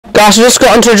Guys, I just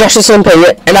got onto SMP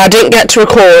and I didn't get to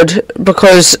record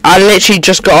because I literally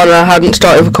just got on and I hadn't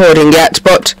started recording yet,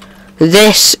 but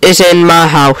this is in my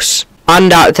house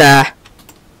and out there.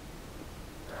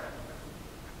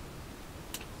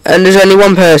 And there's only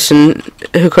one person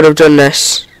who could have done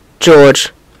this, George.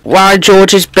 Why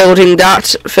George is building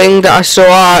that thing that I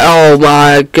saw, oh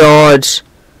my god.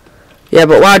 Yeah,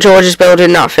 but why George is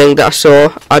building that thing that I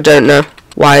saw, I don't know.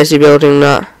 Why is he building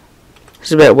that?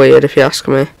 It's a bit weird if you ask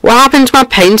me. What happened to my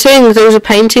painting? There was a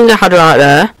painting I had right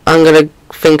there. I'm gonna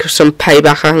think of some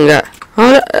payback I can get.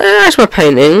 Oh, that's my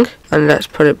painting. And let's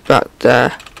put it back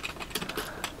there.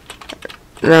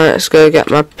 Now let's go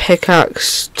get my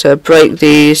pickaxe to break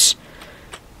these.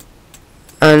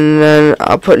 And then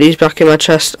I'll put these back in my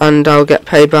chest and I'll get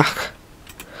payback.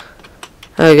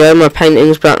 There we go, my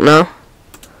painting's back now.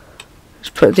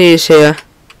 Let's put these here.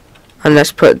 And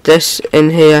let's put this in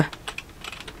here.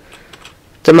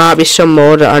 There might be some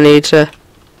more that I need to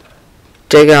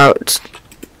dig out.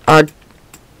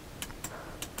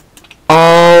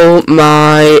 Oh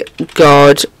my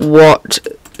god, what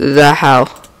the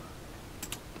hell?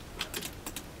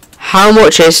 How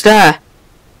much is there?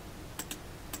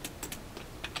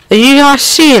 Are you guys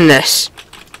seeing this?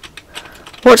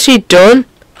 What's he done?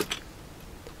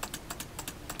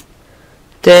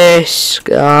 This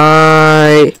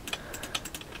guy.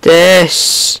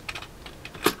 This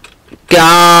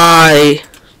guy.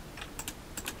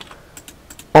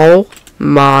 Oh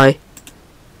my.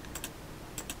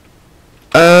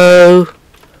 Oh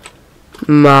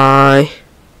my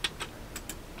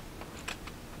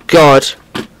god.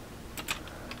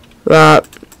 Right.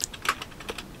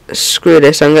 Screw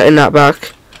this, I'm getting that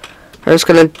back. I'm just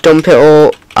gonna dump it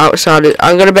all outside.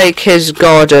 I'm gonna make his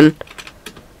garden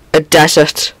a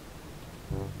desert.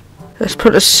 Let's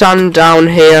put the sand down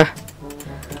here.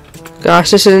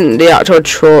 Guys, this isn't the actual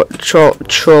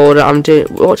troll that I'm doing.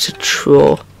 What's a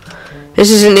troll? This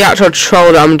isn't the actual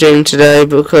troll that I'm doing today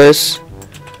because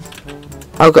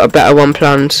I've got a better one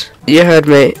planned. You heard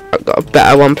me. I've got a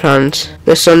better one planned.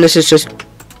 This is just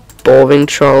boring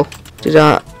troll. Did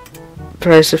I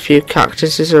place a few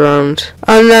cactuses around?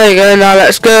 And there you go. Now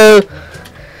let's go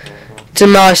to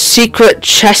my secret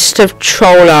chest of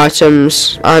troll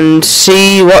items and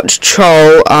see what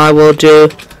troll I will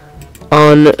do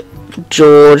on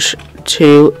George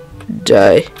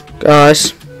today.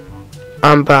 Guys,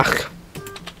 I'm back.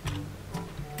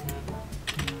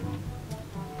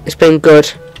 It's been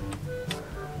good,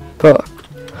 but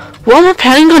what am I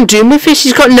planning on doing with this?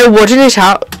 He's got no wood in his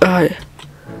house. Right.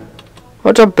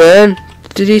 What did I burn?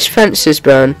 Did these fences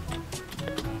burn?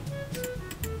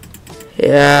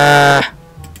 Yeah.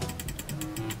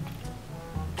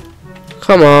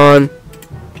 Come on.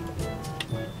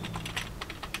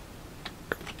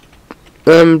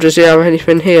 Does he have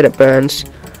anything here that burns?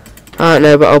 I don't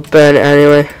know, but I'll burn it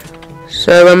anyway.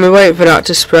 So when we wait for that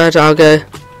to spread, I'll go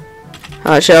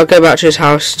back to his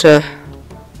house to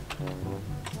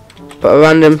put a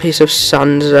random piece of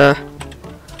sand there.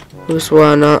 Because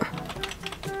why not?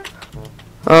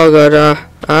 Oh god,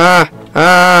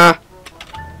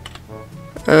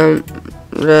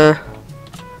 there.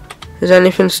 Is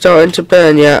anything starting to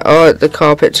burn yet? Oh, the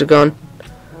carpets are gone.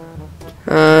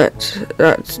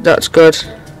 That's good.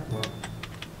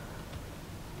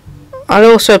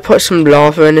 I'll also put some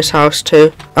lava in this house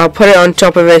too. I'll put it on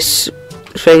top of this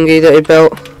thingy that he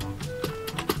built.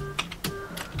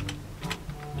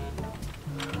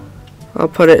 I'll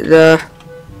put it there.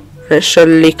 It should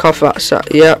leak off that side.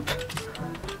 Yep.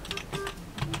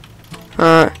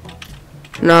 Alright.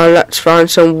 Now let's find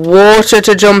some water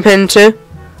to jump into.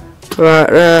 Right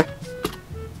there.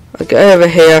 I'll get over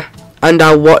here and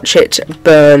I'll watch it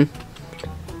burn.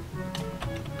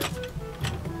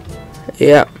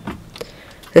 Yep.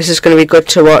 This is going to be good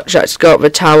to watch. Let's go up the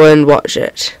tower and watch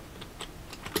it.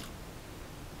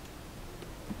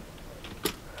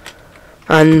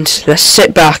 And let's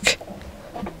sit back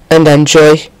and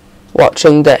enjoy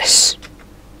watching this.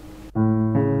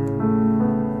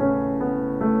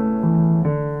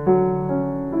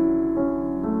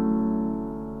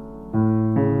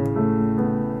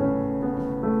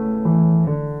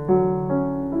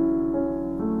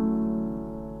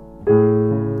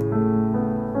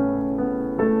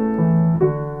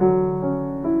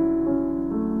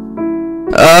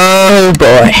 Oh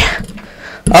boy.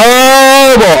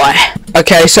 Oh boy.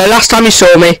 Okay, so last time you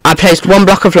saw me, I placed one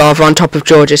block of lava on top of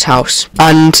George's house.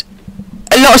 And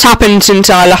a lot's happened since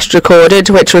I last recorded,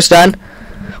 which was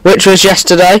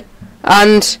yesterday.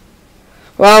 And,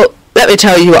 well, let me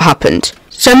tell you what happened.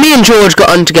 So me and George got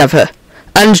on together.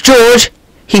 And George,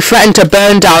 he threatened to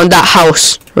burn down that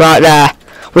house right there.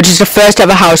 which is the first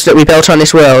ever house that we built on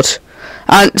this world.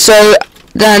 And so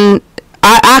then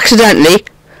I accidentally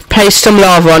placed some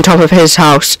lava on top of his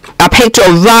house. I picked it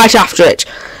up right after it.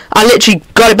 I literally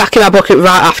got it back in my bucket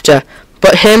right after.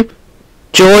 But him,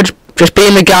 George, just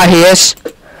being the guy he is,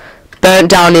 burnt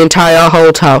down the entire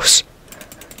whole house.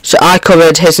 So I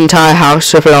covered his entire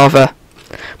house with lava.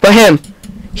 But him,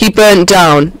 he burnt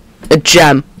down a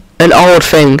gem, an old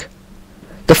thing.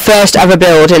 The first ever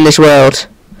build in this world.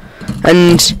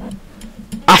 And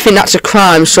I think that's a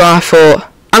crime, so I thought,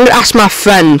 I'm going to ask my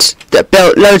friend that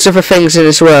built loads of other things in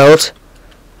this world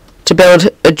to build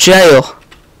a jail.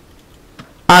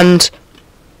 And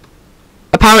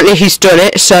apparently he's done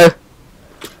it, so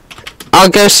I'll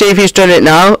go see if he's done it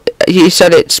now. He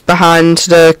said it's behind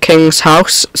the king's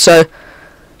house, so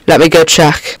let me go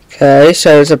check. Okay,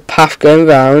 so there's a path going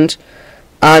round,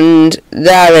 and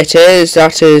there it is.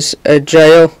 That is a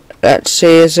jail. Let's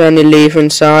see, is there any lever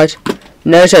inside?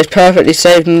 No, so it's perfectly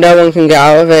safe. No one can get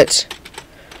out of it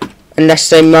unless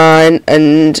they mine,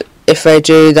 and if they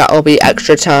do, that'll be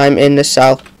extra time in the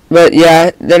cell. But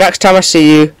yeah, the next time I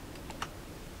see you,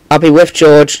 I'll be with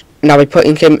George, and I'll be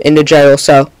putting him in the jail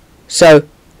cell. So,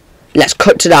 let's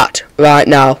cut to that right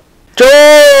now.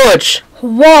 George!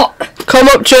 What? Come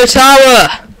up to the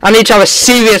tower! I need to have a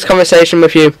serious conversation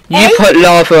with you. Eh? You put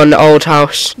lava on the old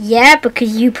house. Yeah,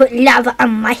 because you put lava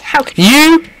on my house.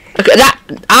 You?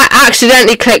 I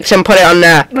accidentally clicked and put it on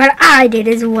there. But I did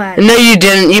as well. No, you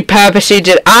didn't. You purposely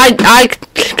did. I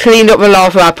cleaned up the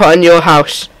lava I put on your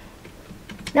house.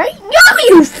 No,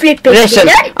 you flipping Listen,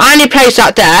 idiot. I only placed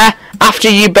that there after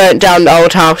you burnt down the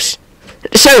old house.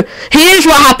 So, here's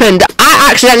what happened. I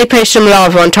accidentally placed some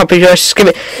lava on top of your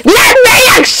skibidi. Let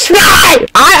me explain!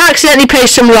 I accidentally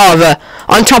placed some lava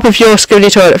on top of your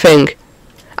skibidi toilet thing.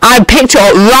 I picked it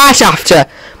up right after,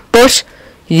 but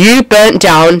you burnt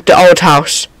down the old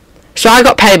house. So I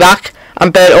got payback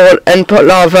and put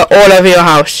lava all over your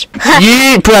house.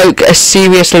 You broke a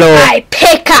serious law. I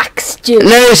pickaxed you.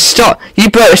 No, stop. You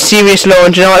broke a serious law,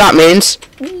 and do you know what that means?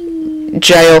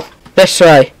 Jail. This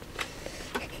way.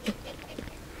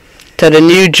 To the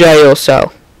new jail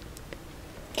cell.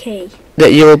 Okay.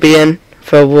 That you will be in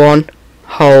for 1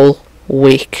 whole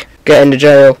week. Get into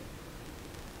jail.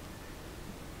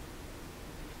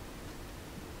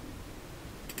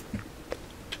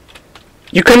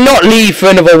 You cannot leave for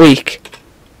another week.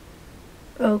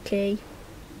 Okay.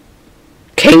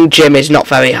 King Jim is not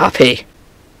very happy.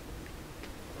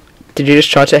 Did you just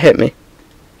try to hit me?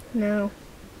 No.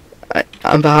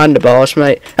 I'm behind the bars,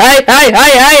 mate. Hey!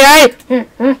 It'll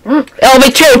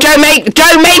be 2. Don't make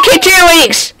it 2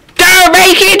 weeks. Don't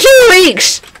make it 2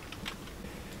 weeks.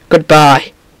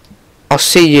 Goodbye. I'll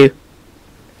see you.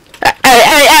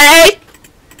 Hey!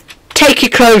 Take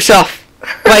your clothes off.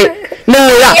 Wait. No.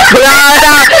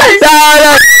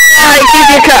 Keep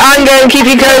your clothes. I'm going. Keep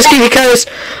your clothes.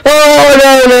 Oh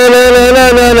no.